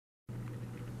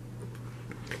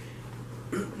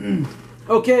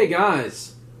Okay,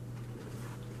 guys.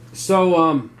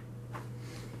 So,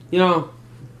 you know,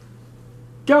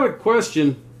 got a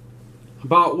question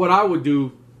about what I would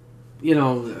do. You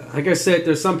know, like I said,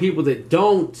 there's some people that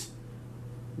don't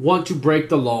want to break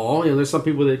the law. You know, there's some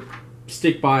people that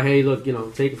stick by, hey, look, you know,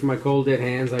 take it from my cold dead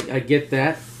hands. I get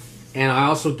that. And I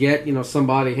also get, you know,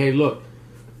 somebody, hey, look,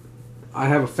 I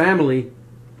have a family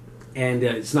and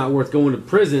it's not worth going to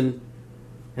prison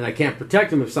and I can't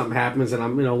protect them if something happens and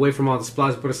I'm, you know, away from all the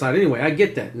supplies I put aside anyway. I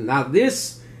get that. Now,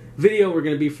 this video we're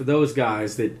going to be for those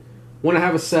guys that want to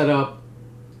have a setup,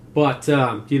 but,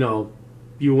 you know,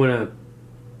 you want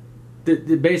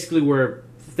to, basically where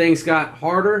things got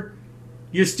harder,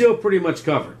 you're still pretty much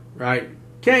covered, right?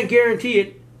 Can't guarantee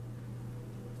it,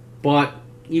 but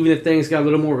even if things got a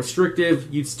little more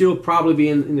restrictive, you'd still probably be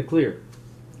in the clear,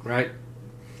 right?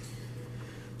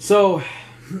 So,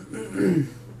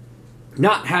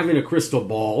 not having a crystal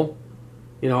ball,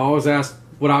 you know, I always ask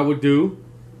what I would do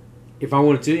if I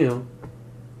wanted to, you know,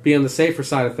 be on the safer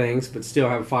side of things, but still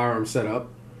have a firearm set up.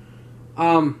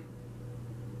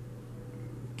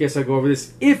 Guess I go over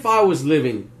this. If I was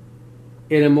living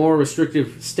in a more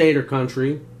restrictive state or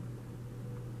country,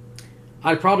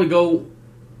 I'd probably go,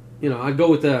 you know, I'd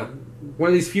go with one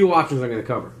of these few options I'm going to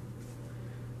cover.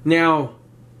 Now,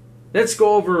 let's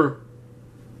go over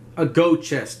a go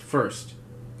chest first,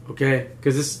 okay?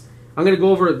 Because I'm going to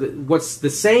go over what's the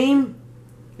same,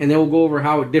 and then we'll go over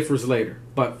how it differs later.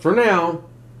 But for now,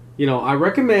 you know, I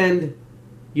recommend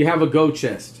you have a go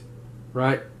chest,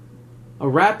 right? A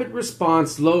rapid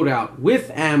response loadout with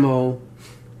ammo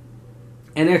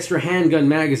and extra handgun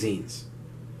magazines.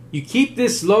 You keep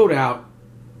this loadout,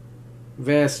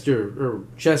 vest or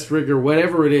chest rig or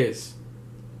whatever it is,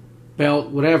 belt,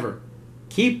 whatever.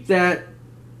 Keep that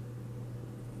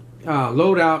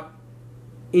loadout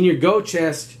in your go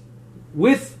chest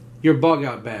with your bug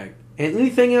out bag and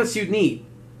anything else you'd need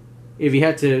if you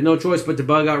had to, no choice but to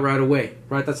bug out right away,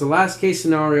 right? That's the last case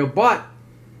scenario. But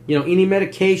you know, any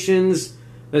medications,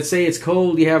 let's say it's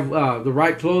cold, you have the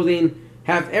right clothing,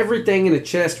 have everything in a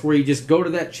chest where you just go to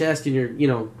that chest and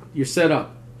you're set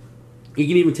up. You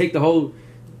can even take the whole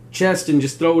chest and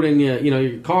just throw it in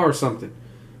your car or something,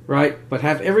 right? But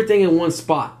have everything in one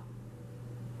spot.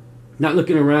 Not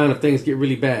looking around if things get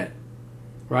really bad,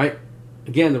 right?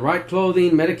 Again, the right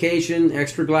clothing, medication,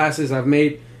 extra glasses.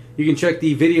 You can check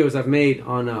the videos I've made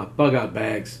on bug out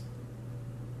bags.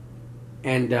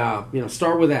 And, you know,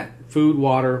 start with that. Food,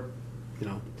 water, you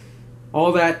know,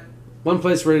 all that. One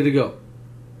place ready to go.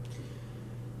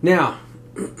 Now,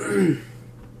 the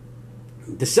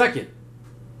second,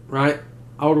 right,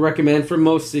 I would recommend for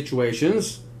most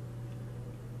situations,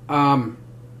 we'll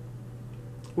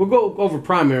go over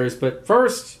primaries, but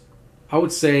first, I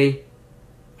would say,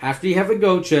 after you have a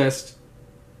go chest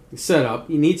set up,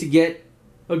 you need to get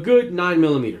a good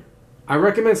 9mm. I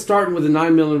recommend starting with a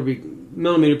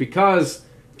 9mm because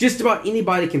just about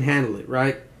anybody can handle it,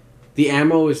 right? The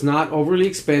ammo is not overly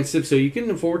expensive, so you can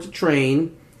afford to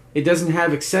train. It doesn't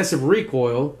have excessive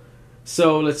recoil.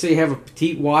 So let's say you have a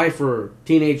petite wife or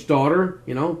teenage daughter,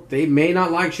 you know, they may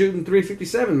not like shooting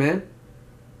 .357, man.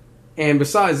 And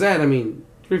besides that, I mean,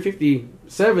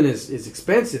 .357 is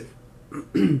expensive,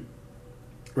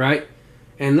 right?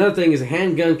 And another thing is a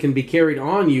handgun can be carried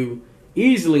on you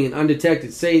easily and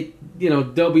undetected. Say, you know,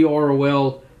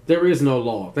 WROL, there is no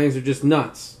law. Things are just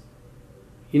nuts.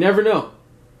 You never know.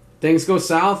 Things go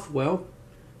south, well,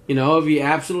 you know, if you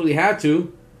absolutely had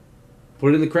to,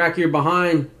 put it in the crack of your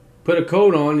behind, put a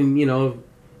coat on, and, you know,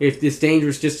 if it's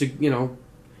dangerous just to, you know,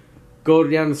 go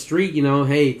down the street, you know,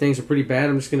 hey, things are pretty bad,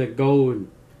 I'm just going to go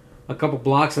and a couple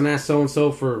blocks and ask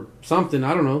so-and-so for something,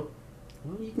 I don't know.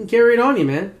 Well, you can carry it on you,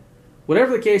 man.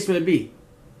 Whatever the case may be.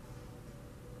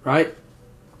 Right?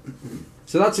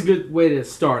 So that's a good way to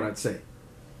start, I'd say.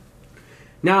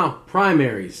 Now,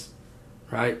 primaries.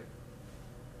 Right?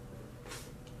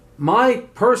 My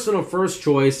personal first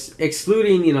choice,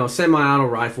 excluding, you know, semi-auto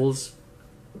rifles,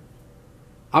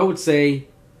 I would say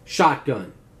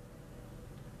shotgun.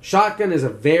 Shotgun is a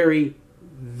very,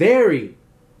 very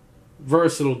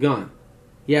versatile gun.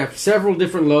 You have several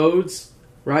different loads,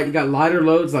 right? You got lighter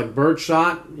loads like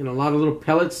birdshot, you know, a lot of little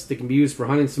pellets that can be used for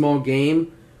hunting small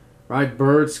game, right?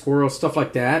 Birds, squirrels, stuff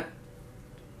like that.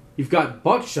 You've got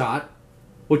buckshot,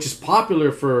 which is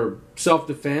popular for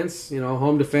self-defense, you know,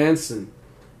 home defense, and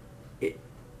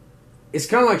it's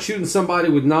kind of like shooting somebody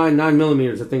with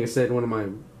 9mm, I think I said in one of my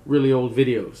really old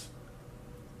videos.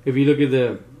 If you look at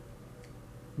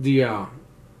the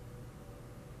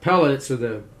pellets or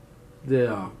the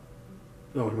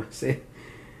what am I saying?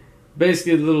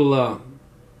 Basically the little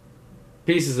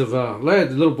pieces of lead,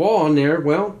 the little ball on there,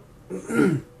 well,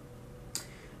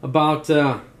 about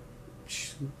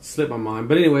slipped my mind,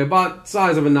 but anyway, about the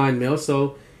size of a 9mm.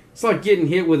 So it's like getting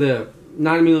hit with a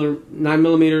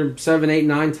 9mm 7, 8,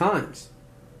 9 times.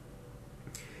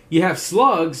 You have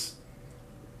slugs,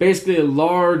 basically a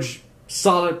large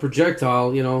solid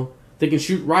projectile, you know, they can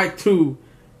shoot right through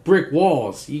brick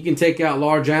walls. You can take out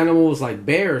large animals like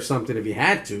bear or something if you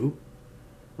had to,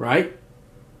 right?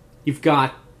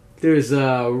 There's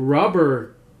a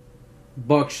rubber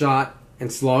buckshot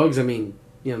and slugs. I mean,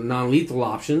 you know, non-lethal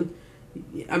option.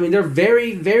 I mean, they're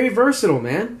very, very versatile,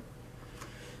 man.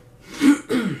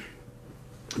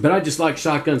 But I just like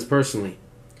shotguns personally.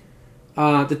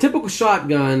 The typical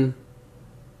shotgun,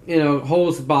 you know,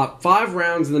 holds about 5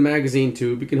 rounds in the magazine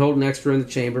tube. You can hold an extra in the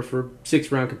chamber for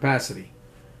 6-round capacity,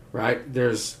 right?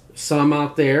 There's some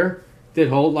out there that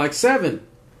hold like 7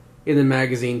 in the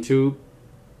magazine tube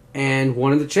and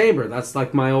 1 in the chamber. That's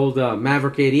like my old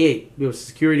Maverick 88. It was a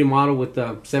security model with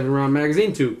the 7-round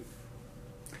magazine tube.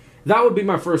 That would be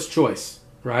my first choice,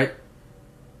 right?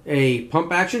 A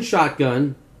pump-action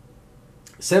shotgun,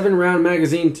 7-round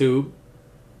magazine tube.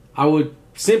 I would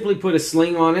simply put a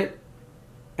sling on it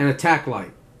and a tack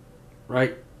light,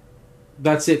 right?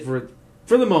 That's it for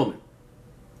the moment.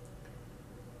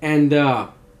 And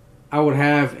I would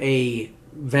have a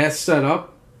vest set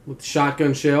up with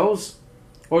shotgun shells,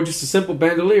 or just a simple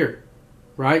bandolier,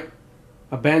 right?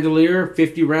 A bandolier,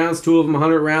 50 rounds, 2 of them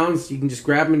 100 rounds. You can just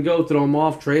grab them and go, throw them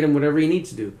off, trade them, whatever you need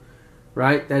to do,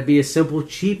 right? That'd be a simple,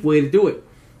 cheap way to do it.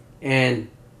 And,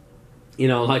 you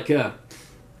know, like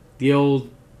the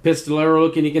old pistolero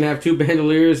looking, you can have 2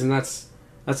 bandoliers, and that's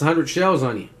 100 shells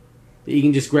on you that you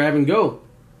can just grab and go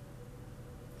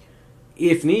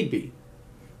if need be.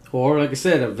 Or, like I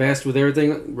said, a vest with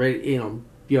everything ready. You know,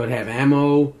 you would have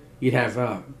ammo. You'd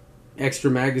have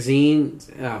extra magazines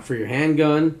for your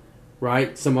handgun,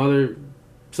 right? Some other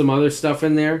stuff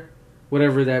in there,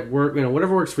 whatever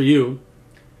whatever works for you.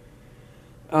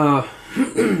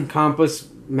 Compass,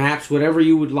 maps, whatever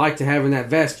you would like to have in that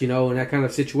vest, you know, in that kind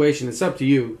of situation. It's up to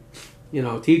you. You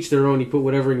know, to each their own. You put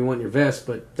whatever you want in your vest,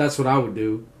 but that's what I would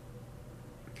do.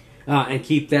 And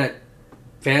keep that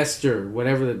vest or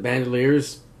whatever, the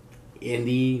bandoliers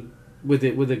with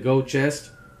the go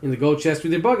chest, in the go chest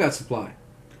with your bug out supply.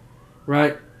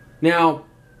 Right? Now,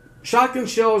 shotgun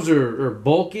shells are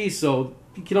bulky, so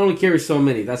you can only carry so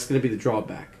many. That's going to be the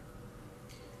drawback.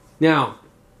 Now,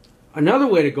 another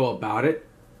way to go about it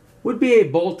would be a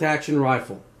bolt-action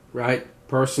rifle, right?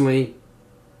 Personally,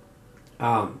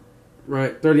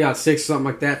 right, 30-06, something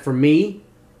like that for me.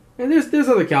 And there's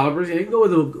other calibers. You can go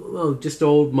with just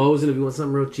old Mosin if you want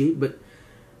something real cheap, but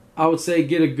I would say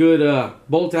get a good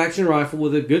bolt-action rifle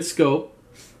with a good scope.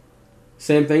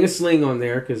 Same thing as sling on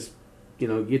there, because, you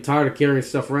know, you get tired of carrying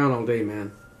stuff around all day,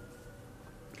 man.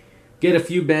 Get a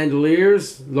few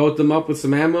bandoliers, load them up with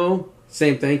some ammo.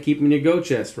 Same thing, keep them in your go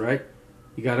chest, right?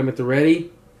 You got them at the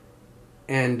ready.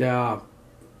 And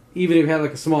even if you have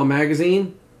like a small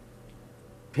magazine,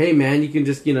 hey man, you can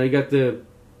just, you know, you got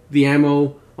the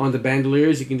ammo on the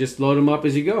bandoliers, you can just load them up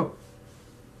as you go,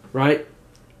 right?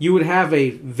 You would have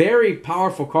a very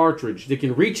powerful cartridge that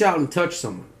can reach out and touch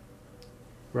someone,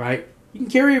 right? You can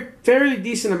carry a fairly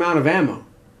decent amount of ammo.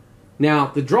 Now,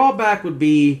 the drawback would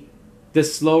be the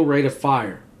slow rate of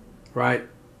fire, right?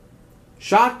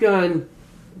 Shotgun,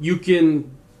 you can,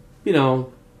 you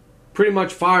know, pretty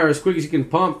much fire as quick as you can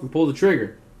pump and pull the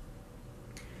trigger.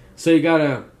 So you got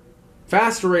a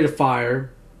faster rate of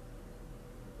fire,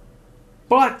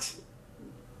 but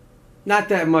not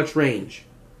that much range.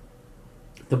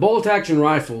 The bolt-action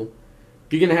rifle,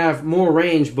 you're going to have more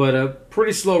range, but a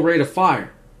pretty slow rate of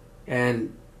fire.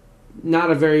 And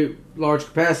not a very large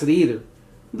capacity either.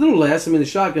 A little less. I mean, the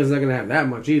shotgun's not going to have that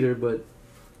much either, but,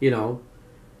 you know,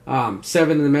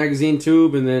 7 in the magazine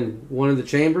tube and then 1 in the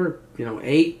chamber, you know,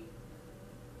 8.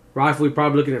 Rifle, we're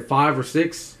probably looking at 5 or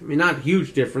 6. I mean, not a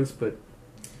huge difference, but,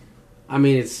 I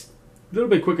mean, it's a little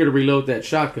bit quicker to reload that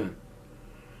shotgun.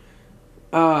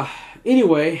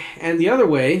 Anyway, and the other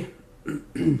way,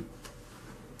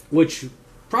 which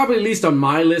probably at least on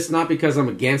my list, not because I'm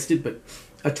against it, but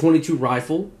a 22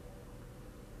 rifle,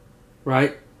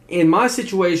 right? In my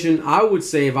situation, I would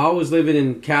say if I was living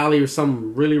in Cali or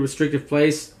some really restrictive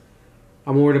place,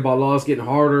 I'm worried about laws getting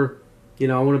harder. You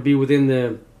know, I want to be within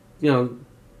the, you know,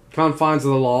 confines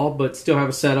of the law, but still have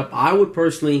a setup. I would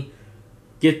personally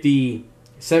get the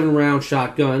 7-round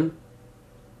shotgun,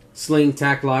 sling,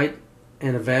 tack light,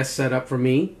 and a vest set up for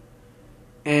me.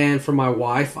 And for my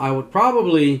wife, I would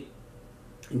probably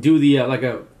do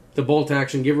the the bolt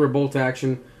action, give her a bolt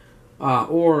action,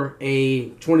 or a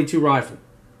 22 rifle.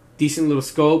 Decent little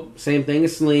scope, same thing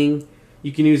as sling.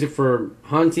 You can use it for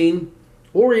hunting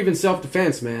or even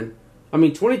self-defense, man. I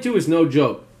mean, 22 is no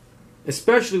joke.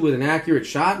 Especially with an accurate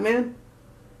shot, man.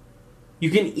 You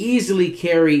can easily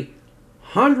carry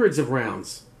hundreds of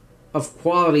rounds of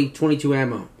quality 22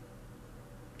 ammo.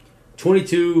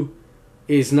 22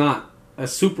 is not a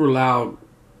super loud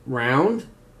round,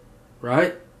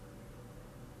 right?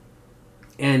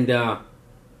 And,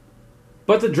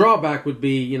 but the drawback would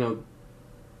be, you know,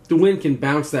 the wind can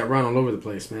bounce that round all over the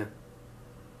place, man.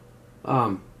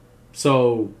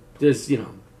 So, there's, you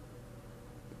know,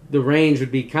 the range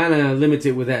would be kind of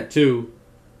limited with that too,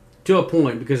 to a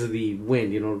point because of the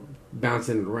wind, you know,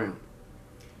 bouncing it around.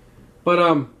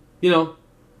 But, you know,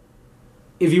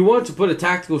 if you want to put a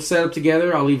tactical setup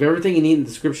together, I'll leave everything you need in the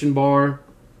description bar.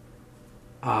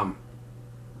 You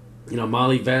know,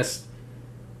 MOLLE vest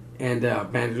and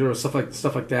Bandoleer,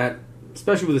 stuff like that.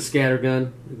 Especially with a scatter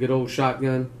gun, a good old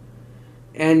shotgun.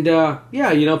 And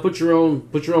yeah, you know, put your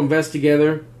own vest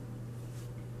together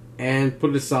and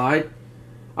put it aside.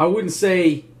 I wouldn't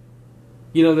say,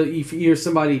 you know, that if you hear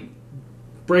somebody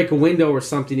break a window or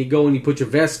something, you go and you put your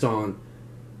vest on.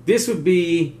 This would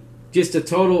be just a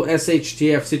total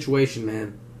SHTF situation,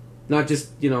 man. Not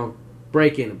just, you know,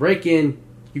 break in. Break in,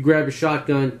 you grab your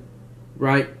shotgun,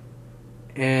 right?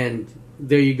 And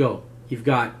there you go. You've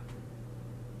got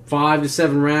 5 to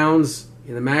 7 rounds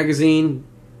in the magazine,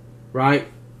 right?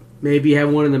 Maybe you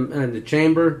have one in the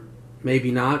chamber,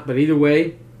 maybe not. But either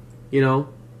way, you know,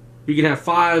 you can have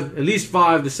at least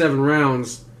 5 to 7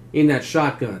 rounds in that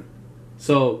shotgun.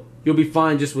 So you'll be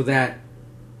fine just with that.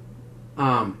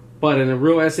 But in a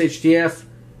real SHTF,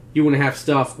 you want to have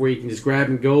stuff where you can just grab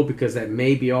and go because that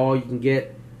may be all you can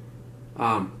get.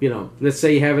 You know, let's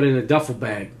say you have it in a duffel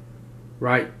bag,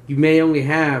 right? You may only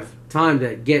have time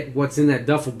to get what's in that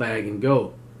duffel bag and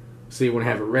go. So you want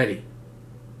to have it ready.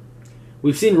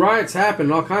 We've seen riots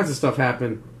happen, all kinds of stuff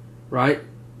happen, right?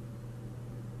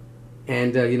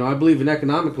 And, you know, I believe an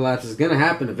economic collapse is going to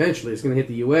happen eventually. It's going to hit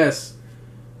the U.S.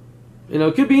 You know,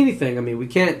 it could be anything. I mean, we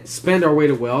can't spend our way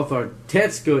to wealth. Our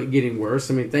debt's getting worse.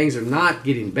 I mean, things are not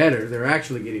getting better. They're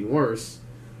actually getting worse.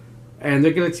 And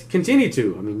they're going to continue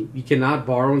to. I mean, you cannot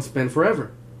borrow and spend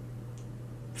forever.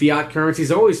 Fiat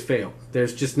currencies always fail.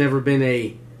 There's just never been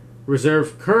a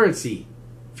reserve currency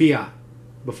fiat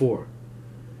before.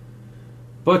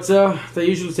 But they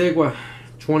usually take, what,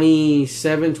 20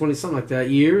 something like that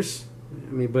years.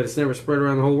 I mean, but it's never spread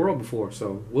around the whole world before.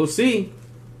 So we'll see.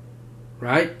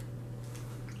 Right?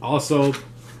 Also,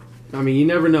 I mean, you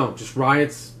never know. Just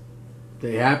riots,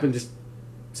 they happen, just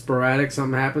sporadic,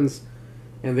 something happens,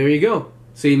 and there you go.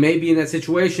 So you may be in that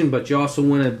situation, but you also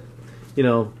want to, you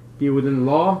know, be within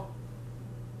the law.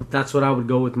 That's what I would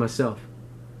go with myself.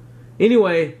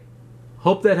 Anyway,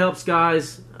 hope that helps,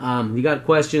 guys. You got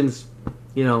questions,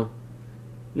 you know,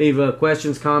 leave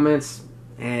questions, comments,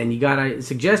 and you got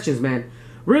suggestions, man.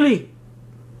 Really,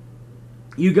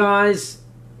 you guys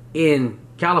in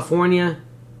California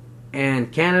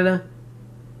and Canada,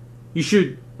 you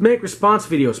should make response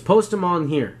videos. Post them on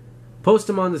here. Post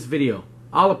them on this video.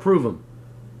 I'll approve them.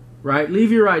 Right?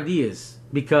 Leave your ideas.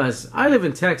 Because I live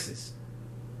in Texas.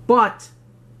 But,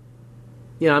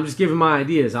 you know, I'm just giving my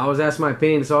ideas. I always ask my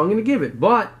opinion, so I'm going to give it.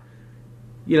 But,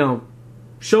 you know,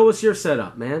 show us your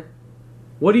setup, man.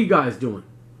 What are you guys doing?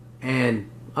 And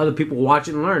other people watch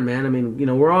it and learn, man. I mean, you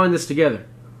know, we're all in this together.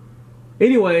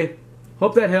 Anyway,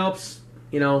 hope that helps.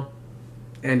 You know,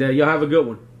 and y'all have a good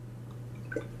one.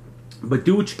 But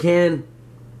do what you can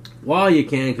while you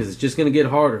can, because it's just going to get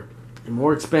harder and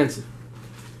more expensive.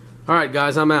 All right,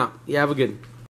 guys, I'm out. You have a good one.